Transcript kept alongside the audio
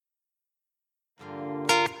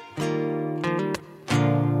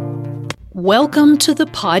Welcome to the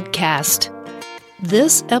podcast.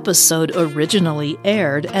 This episode originally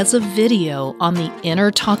aired as a video on the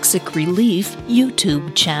Inner Toxic Relief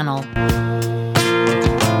YouTube channel.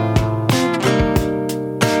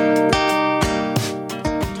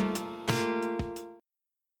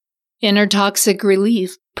 Inner Toxic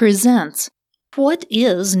Relief presents, What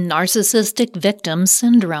is Narcissistic Victim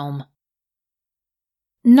Syndrome?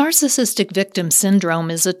 Narcissistic victim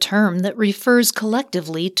syndrome is a term that refers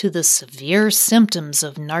collectively to the severe symptoms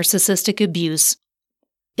of narcissistic abuse.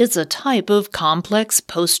 It's a type of complex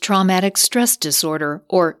post-traumatic stress disorder,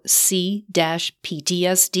 or C-PTSD,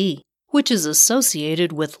 which is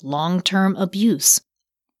associated with long-term abuse.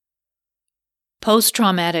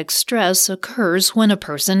 Post-traumatic stress occurs when a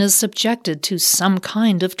person is subjected to some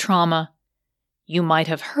kind of trauma. You might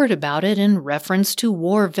have heard about it in reference to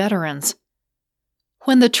war veterans.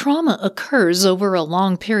 When the trauma occurs over a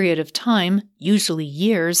long period of time, usually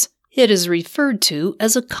years, it is referred to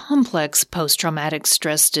as a complex post-traumatic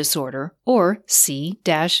stress disorder, or C-PTSD.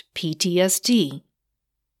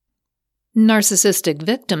 Narcissistic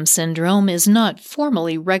victim syndrome is not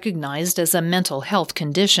formally recognized as a mental health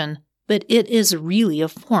condition, but it is really a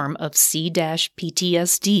form of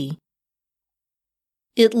C-PTSD.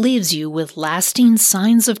 It leaves you with lasting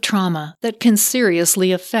signs of trauma that can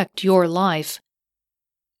seriously affect your life.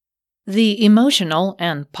 The emotional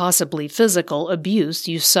and possibly physical abuse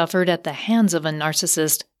you suffered at the hands of a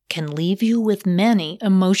narcissist can leave you with many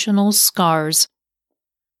emotional scars.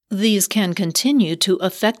 These can continue to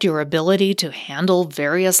affect your ability to handle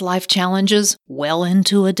various life challenges well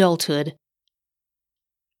into adulthood.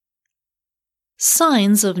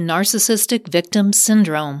 Signs of narcissistic victim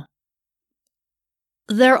syndrome.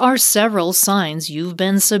 There are several signs you've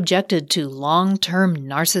been subjected to long-term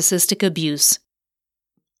narcissistic abuse.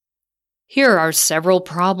 Here are several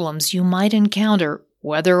problems you might encounter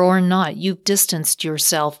whether or not you've distanced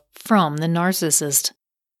yourself from the narcissist.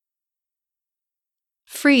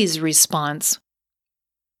 Freeze response.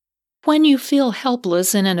 When you feel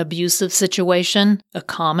helpless in an abusive situation, a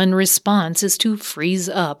common response is to freeze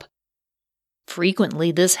up.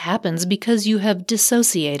 Frequently, this happens because you have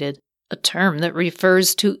dissociated, a term that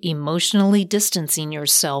refers to emotionally distancing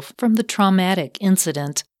yourself from the traumatic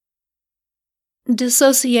incident.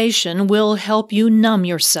 Dissociation will help you numb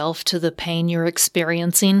yourself to the pain you're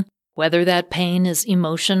experiencing, whether that pain is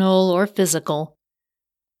emotional or physical.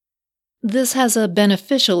 This has a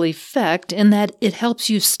beneficial effect in that it helps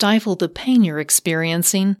you stifle the pain you're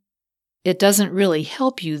experiencing. It doesn't really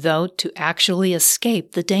help you, though, to actually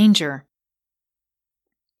escape the danger.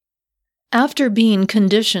 After being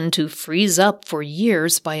conditioned to freeze up for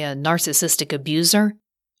years by a narcissistic abuser,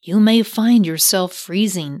 you may find yourself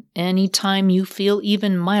freezing anytime you feel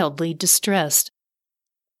even mildly distressed.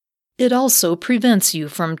 It also prevents you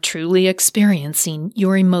from truly experiencing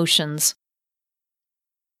your emotions.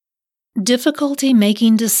 Difficulty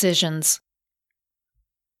making decisions.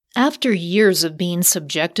 After years of being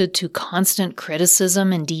subjected to constant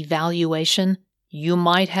criticism and devaluation, you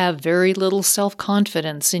might have very little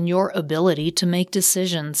self-confidence in your ability to make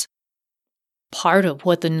decisions. Part of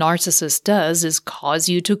what the narcissist does is cause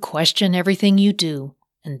you to question everything you do,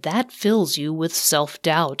 and that fills you with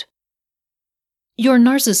self-doubt. Your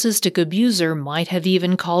narcissistic abuser might have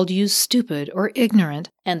even called you stupid or ignorant,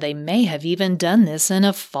 and they may have even done this in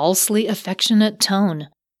a falsely affectionate tone.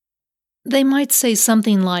 They might say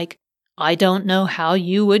something like, "I don't know how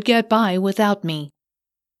you would get by without me."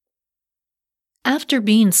 After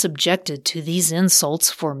being subjected to these insults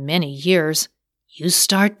for many years, you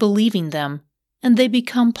start believing them, and they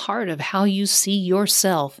become part of how you see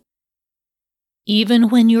yourself. Even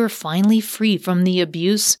when you're finally free from the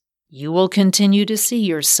abuse, you will continue to see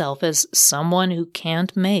yourself as someone who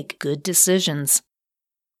can't make good decisions.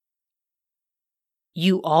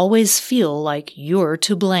 You always feel like you're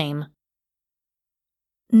to blame.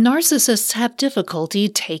 Narcissists have difficulty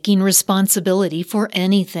taking responsibility for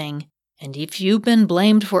anything, and if you've been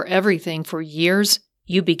blamed for everything for years,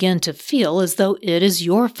 you begin to feel as though it is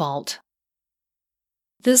your fault.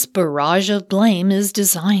 This barrage of blame is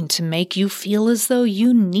designed to make you feel as though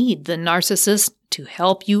you need the narcissist to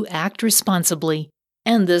help you act responsibly,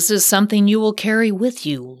 and this is something you will carry with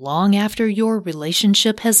you long after your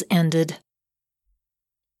relationship has ended.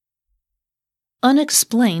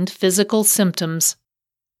 Unexplained physical symptoms.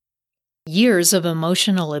 Years of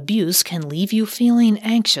emotional abuse can leave you feeling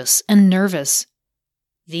anxious and nervous.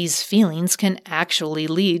 These feelings can actually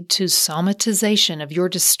lead to somatization of your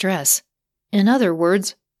distress. In other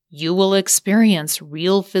words, you will experience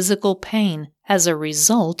real physical pain as a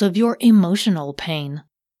result of your emotional pain.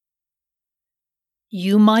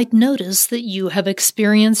 You might notice that you have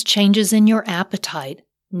experienced changes in your appetite,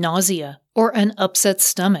 nausea, or an upset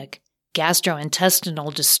stomach,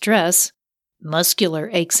 gastrointestinal distress, muscular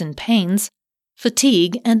aches and pains,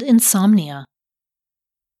 fatigue, and insomnia.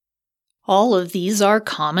 All of these are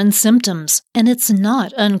common symptoms, and it's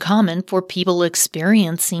not uncommon for people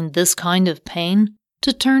experiencing this kind of pain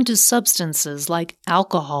to turn to substances like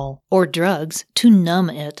alcohol or drugs to numb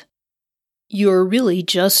it. You're really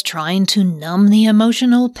just trying to numb the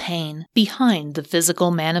emotional pain behind the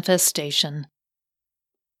physical manifestation.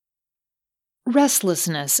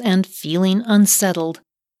 Restlessness and feeling unsettled.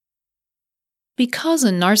 Because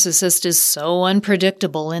a narcissist is so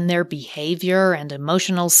unpredictable in their behavior and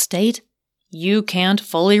emotional state, you can't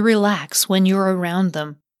fully relax when you're around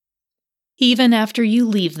them. Even after you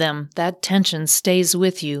leave them, that tension stays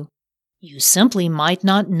with you. You simply might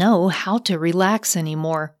not know how to relax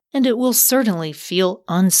anymore, and it will certainly feel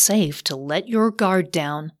unsafe to let your guard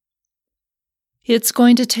down. It's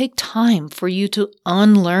going to take time for you to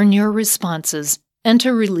unlearn your responses and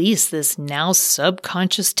to release this now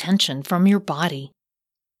subconscious tension from your body.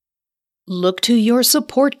 Look to your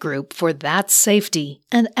support group for that safety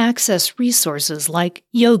and access resources like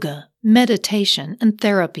yoga, meditation, and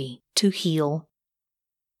therapy to heal.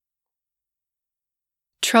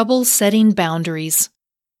 Trouble setting boundaries.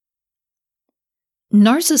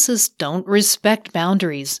 Narcissists don't respect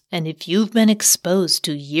boundaries, and if you've been exposed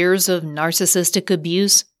to years of narcissistic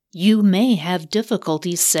abuse, you may have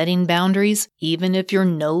difficulty setting boundaries even if you're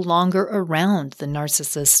no longer around the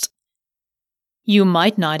narcissist. You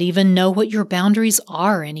might not even know what your boundaries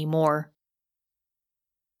are anymore.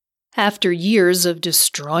 After years of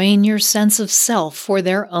destroying your sense of self for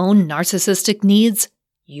their own narcissistic needs,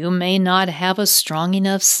 you may not have a strong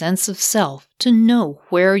enough sense of self to know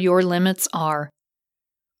where your limits are.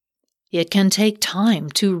 It can take time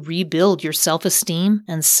to rebuild your self-esteem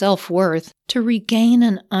and self-worth to regain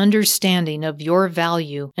an understanding of your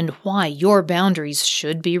value and why your boundaries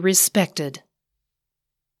should be respected.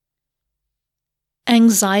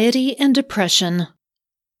 Anxiety and depression.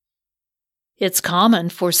 It's common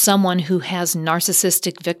for someone who has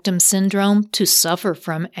narcissistic victim syndrome to suffer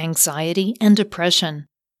from anxiety and depression.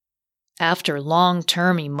 After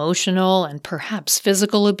long-term emotional and perhaps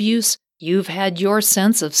physical abuse, you've had your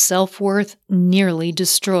sense of self-worth nearly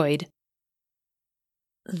destroyed.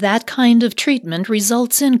 That kind of treatment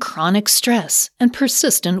results in chronic stress and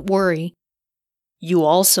persistent worry. You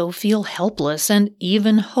also feel helpless and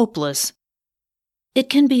even hopeless. It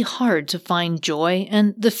can be hard to find joy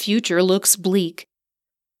and the future looks bleak.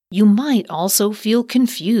 You might also feel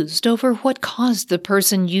confused over what caused the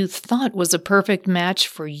person you thought was a perfect match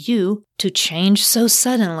for you to change so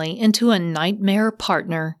suddenly into a nightmare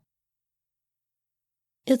partner.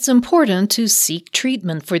 It's important to seek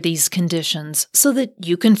treatment for these conditions so that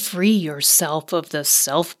you can free yourself of the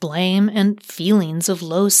self-blame and feelings of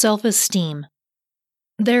low self-esteem.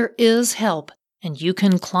 There is help, and you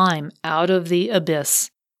can climb out of the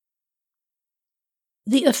abyss.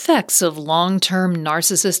 The effects of long-term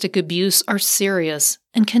narcissistic abuse are serious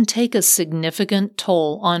and can take a significant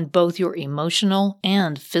toll on both your emotional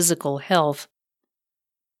and physical health.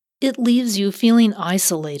 It leaves you feeling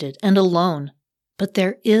isolated and alone, but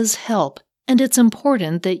there is help, and it's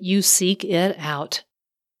important that you seek it out.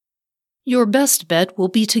 Your best bet will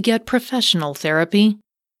be to get professional therapy.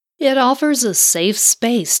 It offers a safe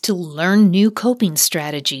space to learn new coping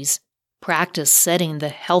strategies, practice setting the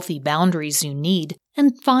healthy boundaries you need,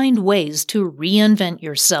 and find ways to reinvent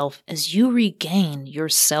yourself as you regain your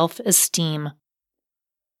self-esteem.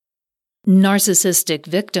 Narcissistic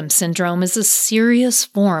victim syndrome is a serious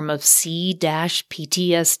form of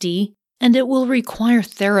C-PTSD, and it will require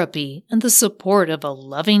therapy and the support of a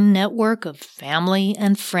loving network of family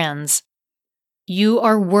and friends. You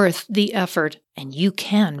are worth the effort, and you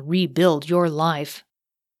can rebuild your life.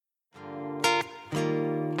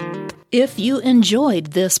 If you enjoyed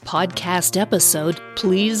this podcast episode,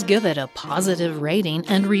 please give it a positive rating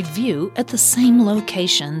and review at the same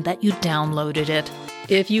location that you downloaded it.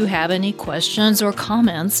 If you have any questions or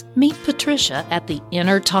comments, meet Patricia at the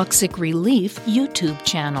Inner Toxic Relief YouTube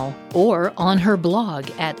channel or on her blog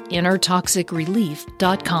at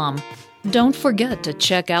innertoxicrelief.com. Don't forget to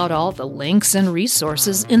check out all the links and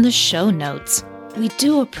resources in the show notes. We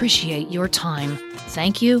do appreciate your time.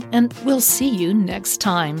 Thank you, and we'll see you next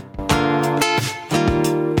time.